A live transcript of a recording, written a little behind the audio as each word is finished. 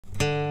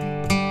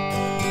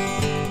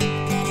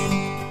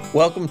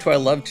Welcome to I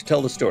Love to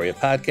Tell the Story, a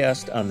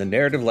podcast on the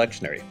narrative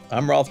lectionary.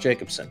 I'm Rolf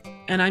Jacobson.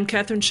 And I'm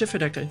Kathryn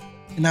Schifferdecker.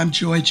 And I'm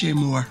Joy J.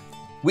 Moore.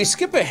 We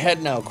skip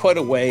ahead now quite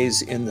a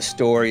ways in the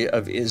story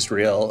of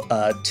Israel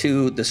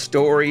to the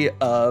story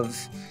of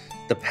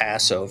the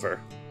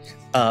Passover.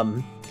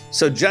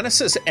 So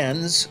Genesis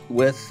ends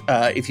with,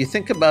 if you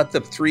think about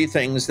the three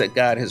things that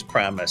God has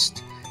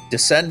promised,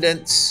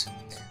 descendants,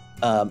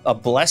 a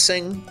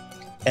blessing,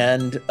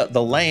 and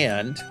the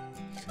land.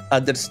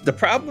 The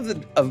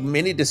problem of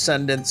many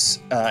descendants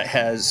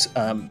has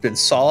been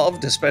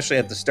solved, especially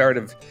at the start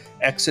of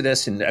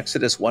Exodus. In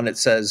Exodus 1, it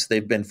says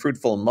they've been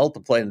fruitful and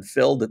multiplied and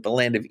filled at the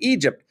land of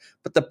Egypt.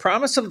 But the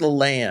promise of the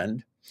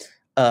land,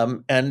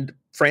 and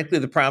frankly,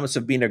 the promise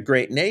of being a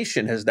great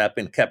nation has not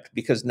been kept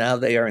because now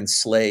they are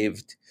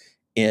enslaved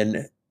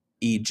in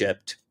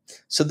Egypt.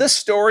 So this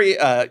story,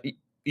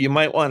 you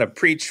might want to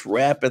preach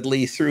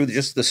rapidly through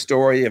just the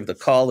story of the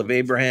call of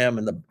Abraham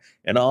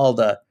and all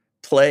the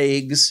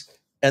plagues.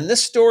 And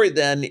this story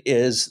then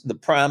is the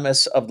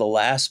promise of the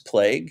last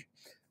plague,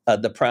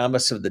 the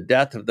promise of the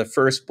death of the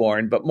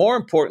firstborn, but more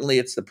importantly,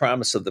 it's the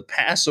promise of the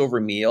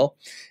Passover meal,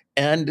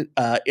 and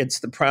it's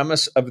the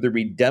promise of the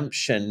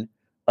redemption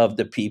of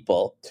the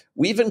people.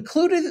 We've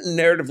included it in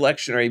narrative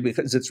lectionary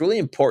because it's really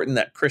important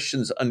that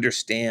Christians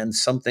understand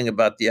something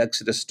about the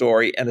Exodus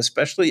story, and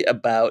especially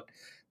about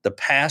the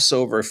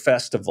Passover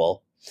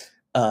festival.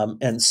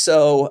 And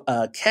so,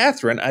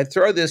 Kathryn, I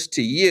throw this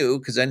to you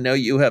because I know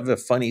you have a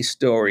funny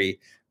story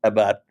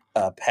about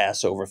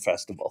Passover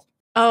festival.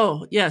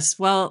 Oh, yes.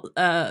 Well,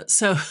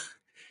 so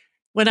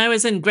when I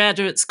was in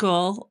graduate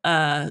school,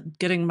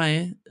 getting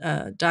my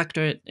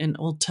doctorate in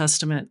Old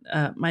Testament,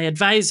 my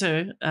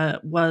advisor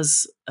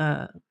was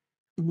a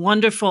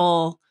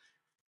wonderful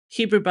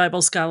Hebrew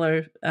Bible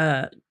scholar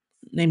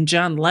named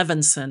John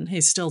Levinson.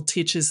 He still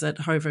teaches at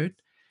Harvard.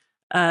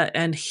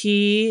 And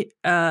he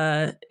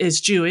is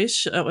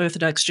Jewish,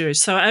 Orthodox Jewish.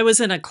 So I was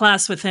in a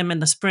class with him in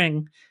the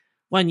spring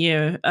one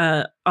year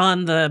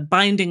on the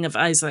binding of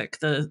Isaac,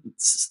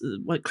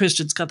 what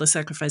Christians call the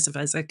sacrifice of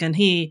Isaac. And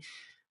he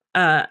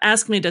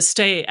asked me to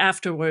stay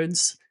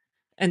afterwards.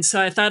 And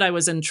so I thought I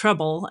was in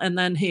trouble. And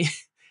then he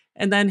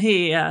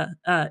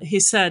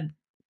said,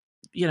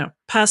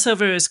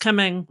 Passover is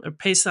coming, or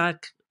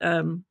Pesach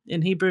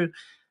in Hebrew.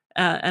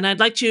 And I'd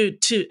like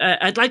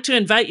to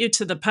invite you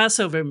to the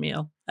Passover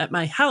meal at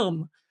my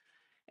home.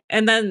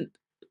 And then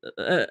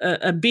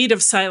a beat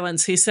of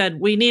silence, he said,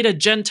 "We need a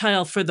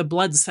Gentile for the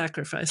blood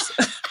sacrifice."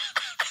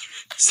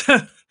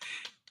 So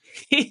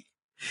he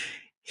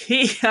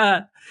if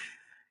I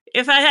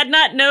had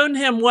not known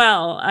him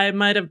well, I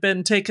might have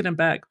been taken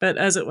aback. But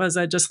as it was,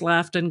 I just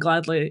laughed and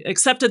gladly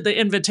accepted the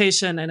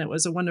invitation. And it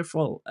was a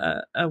wonderful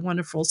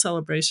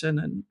celebration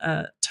and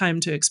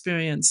time to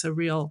experience a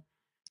real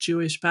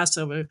Jewish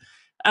Passover.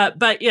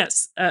 But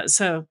yes,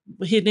 so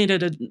they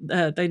needed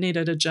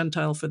a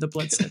Gentile for the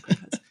blood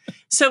sacrifice.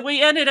 So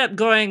we ended up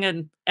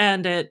going,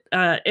 and it's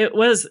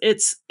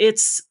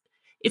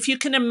if you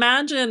can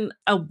imagine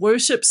a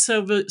worship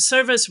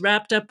service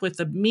wrapped up with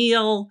a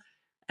meal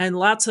and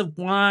lots of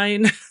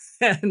wine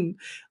and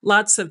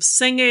lots of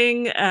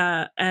singing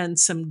and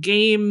some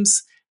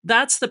games.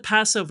 That's the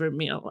Passover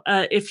meal.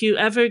 If you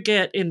ever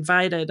get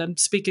invited, I'm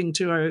speaking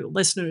to our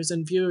listeners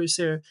and viewers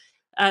here.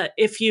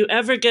 If you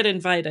ever get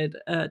invited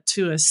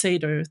to a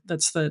Seder,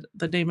 that's the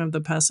name of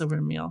the Passover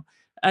meal,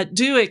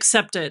 do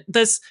accept it.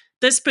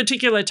 This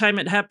particular time,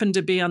 it happened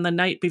to be on the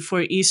night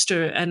before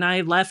Easter, and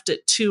I left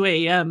at 2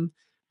 a.m.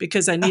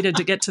 because I needed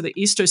to get to the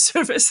Easter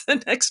service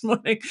the next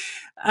morning,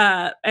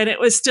 and it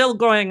was still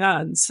going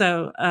on.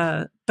 So,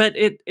 but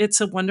it's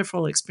a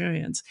wonderful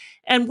experience.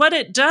 And what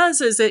it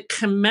does is it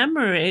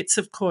commemorates,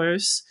 of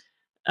course,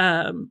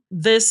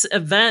 this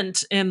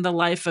event in the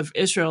life of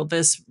Israel,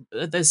 this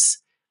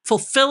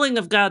fulfilling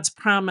of God's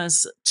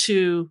promise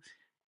to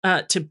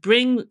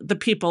bring the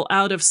people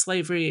out of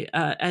slavery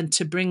and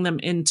to bring them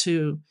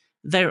into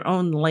their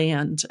own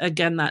land.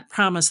 Again, that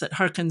promise that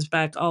harkens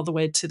back all the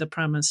way to the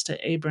promise to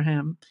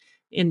Abraham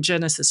in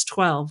Genesis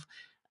 12.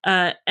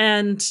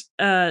 And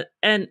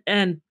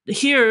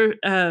here,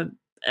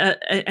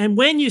 and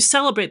when you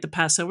celebrate the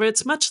Passover,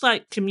 it's much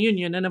like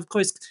communion. And of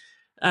course,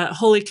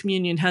 Holy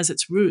Communion has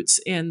its roots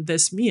in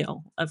this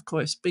meal, of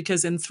course,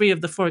 because in 3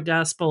 of the 4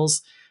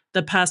 Gospels,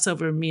 the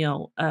Passover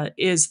meal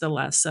is the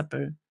Last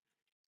Supper,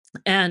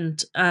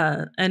 and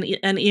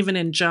even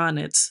in John,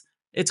 it's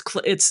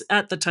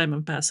at the time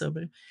of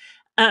Passover.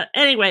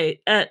 Anyway,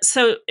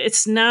 so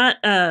it's not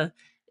a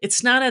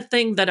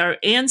thing that our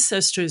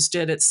ancestors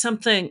did. It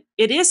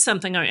is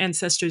something our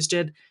ancestors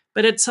did,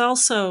 but it's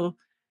also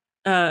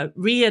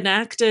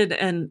reenacted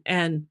and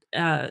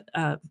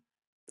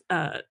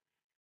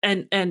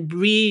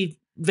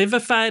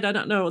revivified. I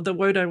don't know the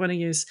word I want to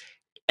use.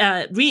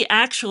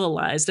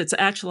 Reactualized. It's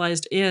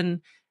actualized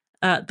in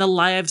the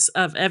lives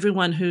of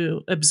everyone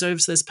who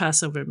observes this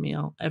Passover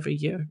meal every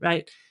year,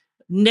 right?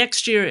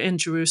 Next year in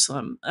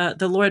Jerusalem,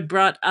 the Lord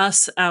brought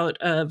us out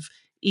of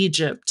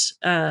Egypt,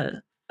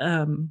 not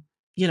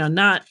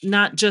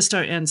just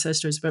our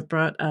ancestors, but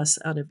brought us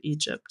out of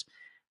Egypt.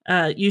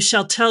 You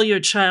shall tell your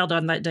child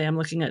on that day. I'm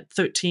looking at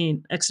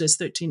Exodus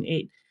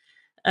 13:8.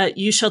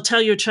 You shall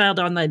tell your child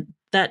on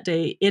that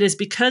day, it is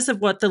because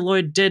of what the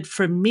Lord did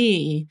for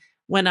me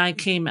when I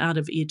came out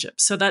of Egypt.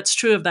 So that's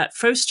true of that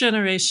first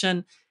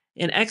generation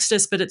in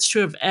Exodus, but it's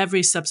true of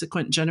every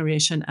subsequent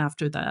generation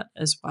after that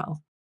as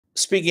well.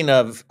 Speaking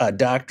of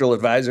doctoral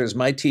advisors,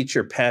 my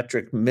teacher,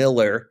 Patrick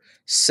Miller,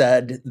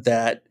 said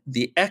that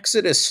the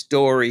Exodus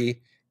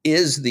story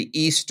is the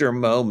Easter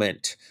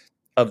moment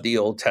of the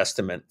Old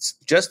Testament.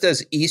 Just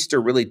as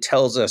Easter really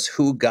tells us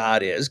who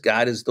God is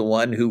the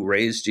one who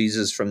raised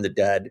Jesus from the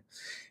dead.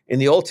 In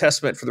the Old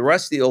Testament, for the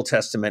rest of the Old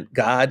Testament,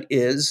 God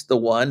is the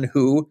one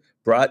who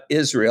brought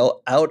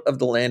Israel out of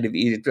the land of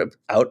Egypt,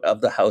 out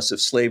of the house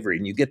of slavery.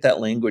 And you get that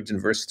language in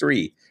verse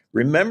 3.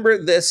 Remember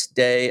this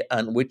day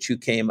on which you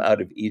came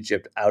out of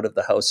Egypt, out of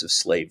the house of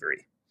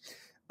slavery.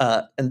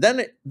 And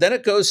then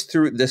it goes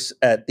through this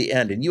at the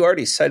end. And you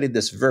already cited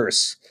this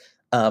verse.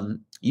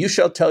 You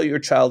shall tell your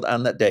child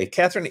on that day.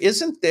 Kathryn,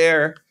 isn't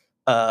there,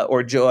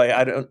 or Joy,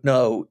 I don't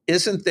know,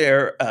 isn't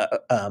there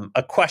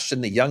a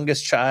question the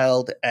youngest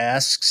child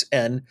asks?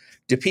 And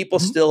do people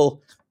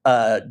still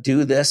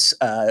do this?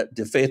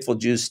 Do faithful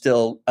Jews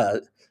still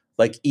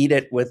like eat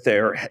it with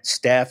their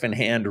staff in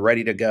hand,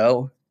 ready to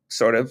go,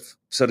 sort of,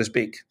 so to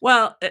speak?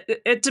 Well,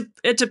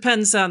 it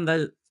depends on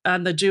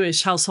the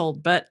Jewish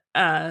household, but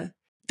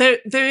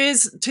there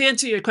is, to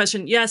answer your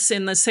question, yes,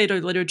 in the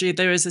Seder liturgy,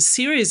 there is a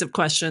series of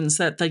questions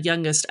that the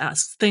youngest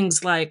asks.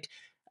 Things like,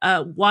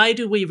 why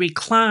do we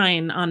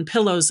recline on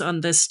pillows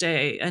on this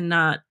day and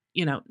not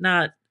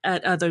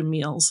at other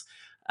meals?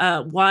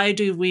 Why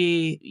do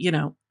we,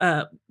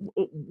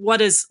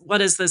 what is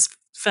this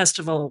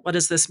festival? What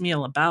is this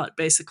meal about?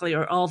 Basically,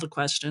 are all the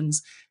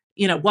questions.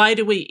 Why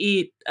do we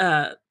eat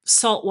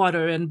salt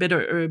water and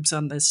bitter herbs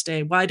on this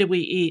day? Why do we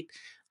eat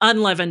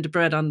unleavened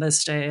bread on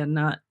this day and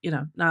not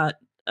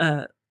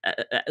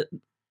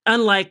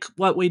unlike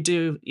what we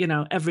do,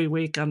 every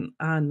week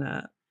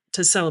on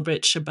to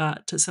celebrate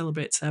Shabbat, to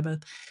celebrate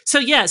Sabbath. So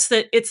yes,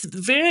 that it's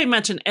very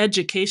much an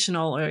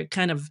educational or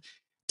kind of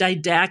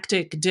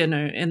didactic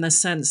dinner in the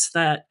sense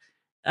that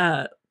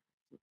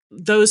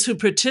those who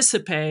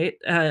participate,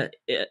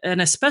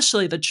 and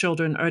especially the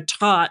children, are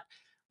taught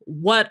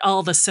what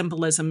all the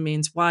symbolism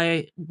means,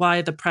 why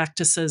the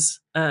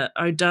practices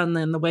are done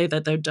in the way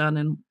that they're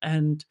done,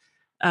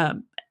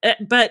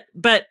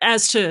 but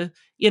as to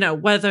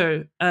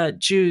whether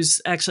Jews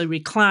actually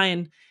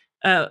recline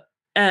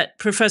at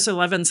Professor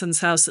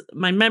Levinson's house,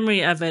 my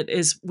memory of it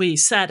is we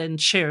sat in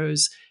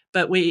chairs,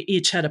 but we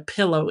each had a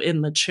pillow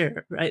in the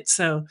chair, right?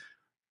 So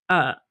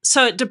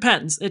it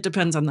depends. It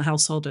depends on the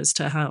household as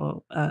to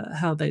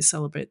how they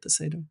celebrate the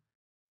Seder.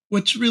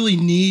 What's really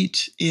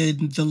neat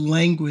in the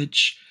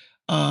language,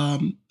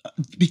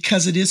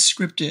 because it is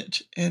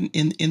scripted, and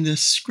in the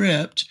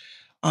script,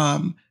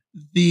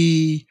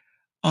 the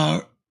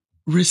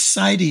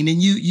reciting,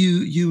 and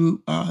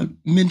you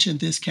mentioned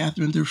this,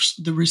 Kathryn,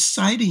 the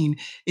reciting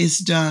is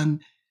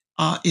done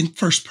in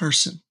first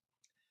person.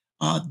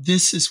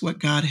 This is what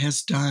God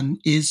has done,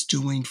 is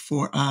doing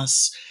for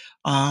us.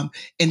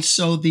 And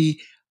so the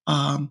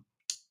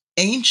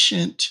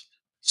ancient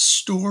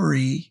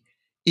story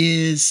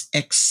is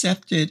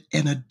accepted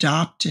and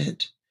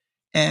adopted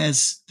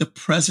as the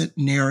present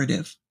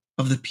narrative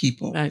of the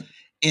people. Right.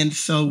 And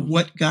so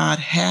what God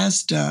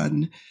has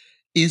done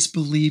is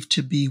believed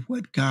to be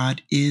what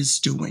God is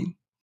doing.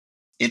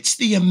 It's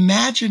the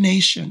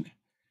imagination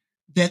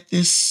that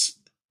this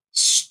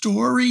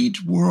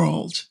storied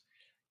world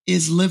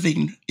is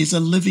a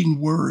living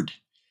word,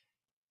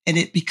 and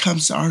it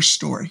becomes our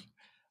story.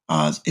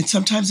 And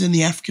sometimes in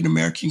the African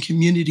American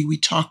community, we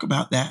talk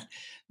about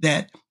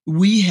that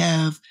we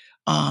have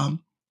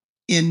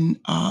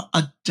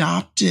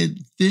adopted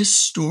this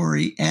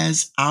story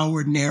as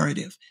our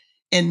narrative.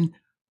 And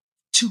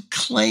to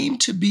claim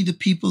to be the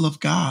people of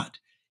God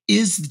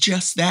is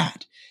just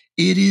that.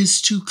 It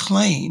is to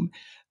claim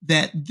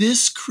that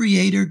this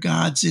Creator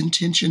God's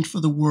intention for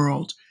the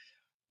world,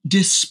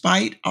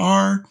 despite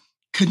our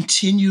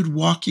continued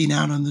walking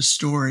out on the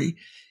story,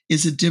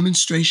 is a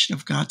demonstration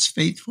of God's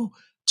faithful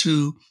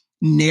to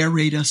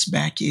narrate us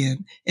back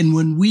in. And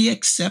when we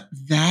accept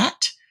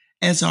that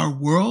as our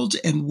world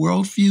and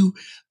worldview,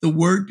 the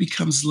word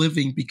becomes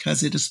living,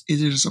 because it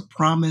is a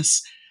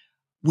promise.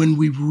 When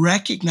we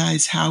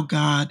recognize how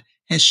God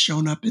has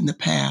shown up in the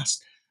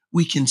past,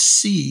 we can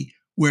see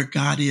where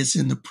God is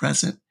in the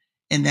present.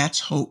 And that's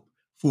hope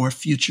for a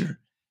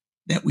future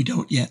that we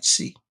don't yet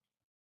see.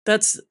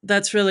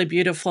 That's really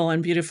beautiful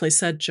and beautifully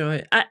said,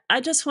 Joy. I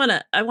just want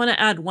to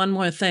add one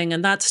more thing,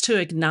 and that's to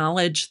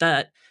acknowledge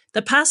that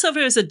the Passover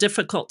is a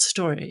difficult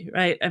story,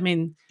 right? I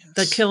mean, yes.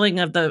 The killing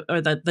of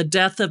the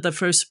death of the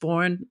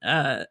firstborn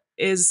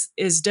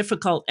is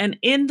difficult, and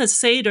in the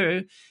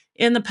Seder,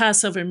 in the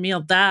Passover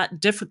meal, that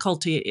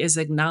difficulty is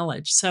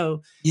acknowledged.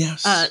 So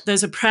yes.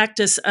 There's a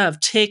practice of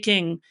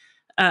taking,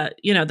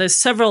 there's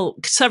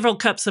several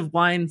cups of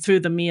wine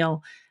through the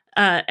meal,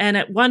 and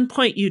at one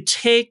point you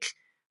take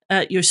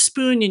your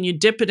spoon and you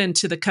dip it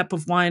into the cup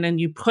of wine,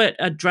 and you put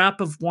a drop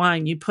of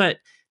wine. You put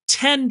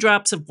 10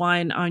 drops of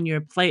wine on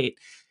your plate.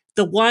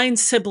 The wine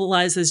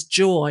symbolizes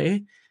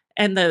joy,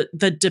 and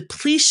the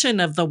depletion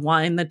of the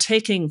wine, the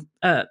taking,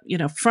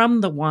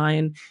 from the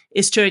wine,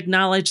 is to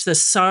acknowledge the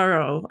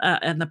sorrow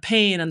and the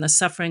pain and the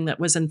suffering that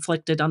was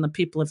inflicted on the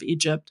people of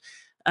Egypt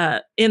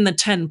in the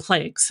 10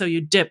 plagues. So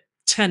you dip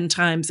 10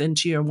 times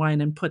into your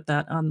wine and put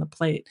that on the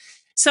plate.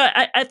 So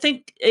I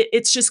think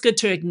it's just good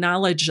to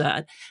acknowledge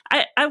that.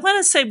 I want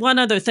to say one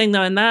other thing,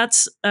 though, and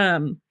that's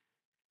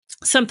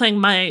something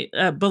my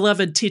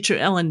beloved teacher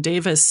Ellen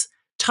Davis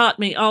taught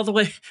me all the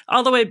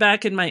way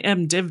back in my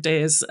MDiv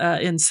days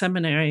in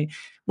seminary,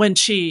 when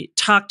she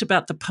talked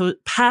about the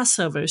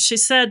Passover. She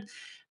said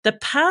the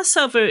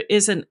Passover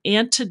is an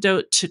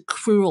antidote to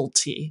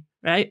cruelty,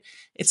 right?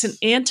 It's an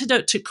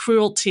antidote to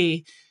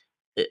cruelty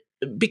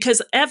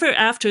because ever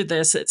after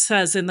this, it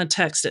says in the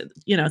text,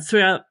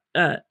 throughout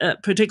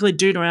particularly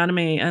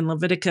Deuteronomy and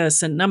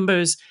Leviticus and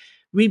Numbers,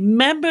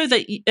 remember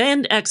that,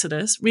 and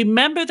Exodus,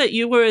 remember that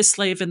you were a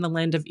slave in the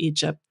land of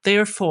Egypt.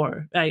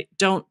 Therefore, right,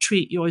 don't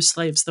treat your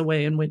slaves the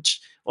way in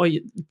which, or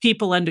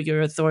people under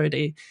your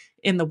authority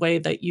in the way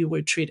that you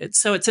were treated.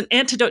 So it's an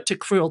antidote to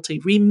cruelty.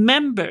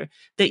 Remember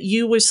that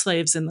you were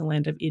slaves in the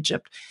land of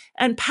Egypt.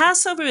 And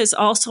Passover is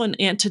also an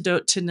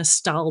antidote to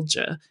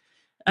nostalgia.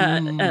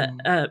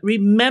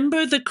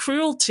 Remember the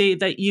cruelty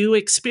that you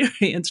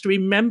experienced.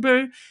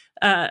 Remember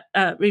the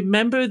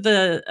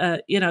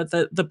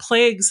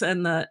plagues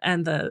and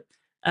the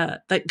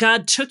that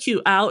God took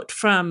you out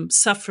from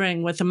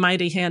suffering with a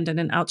mighty hand and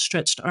an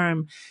outstretched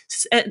arm,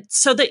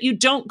 so that you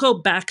don't go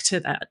back to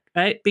that,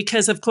 right?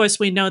 Because of course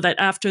we know that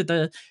after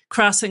the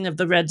crossing of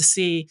the Red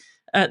Sea,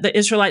 the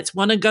Israelites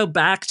want to go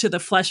back to the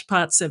flesh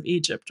pots of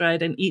Egypt,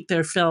 right, and eat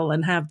their fill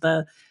and have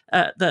the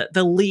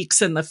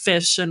leeks and the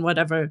fish and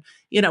whatever.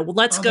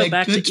 Let's go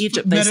back to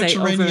Egypt. They say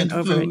over and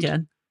over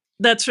again.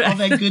 That's right. All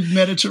that good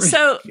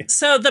Mediterranean.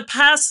 So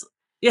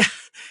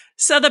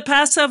the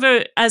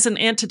Passover as an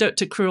antidote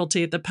to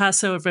cruelty, the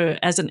Passover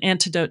as an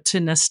antidote to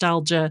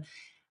nostalgia,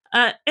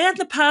 and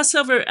the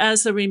Passover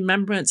as a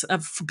remembrance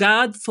of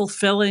God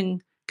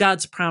fulfilling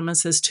God's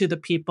promises to the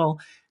people,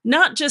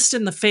 not just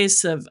in the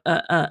face of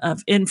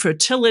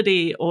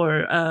infertility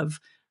or of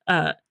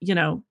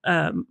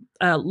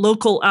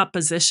local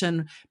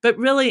opposition, but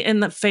really in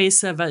the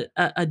face of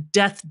a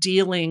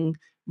death-dealing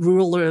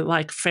ruler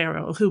like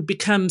Pharaoh, who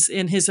becomes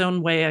in his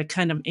own way a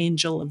kind of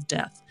angel of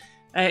death.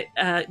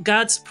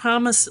 God's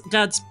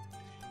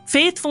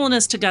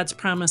faithfulness to God's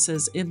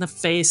promises in the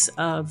face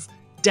of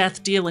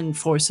death-dealing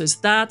forces.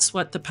 That's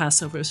what the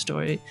Passover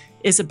story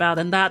is about,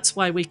 and that's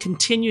why we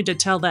continue to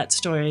tell that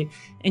story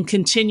and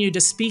continue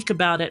to speak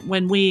about it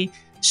when we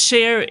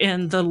share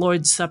in the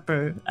Lord's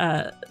Supper,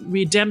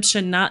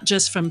 redemption not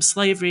just from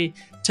slavery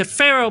to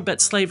Pharaoh, but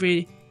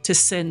slavery to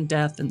sin,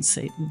 death, and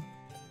Satan.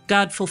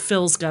 God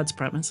fulfills God's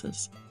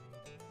promises.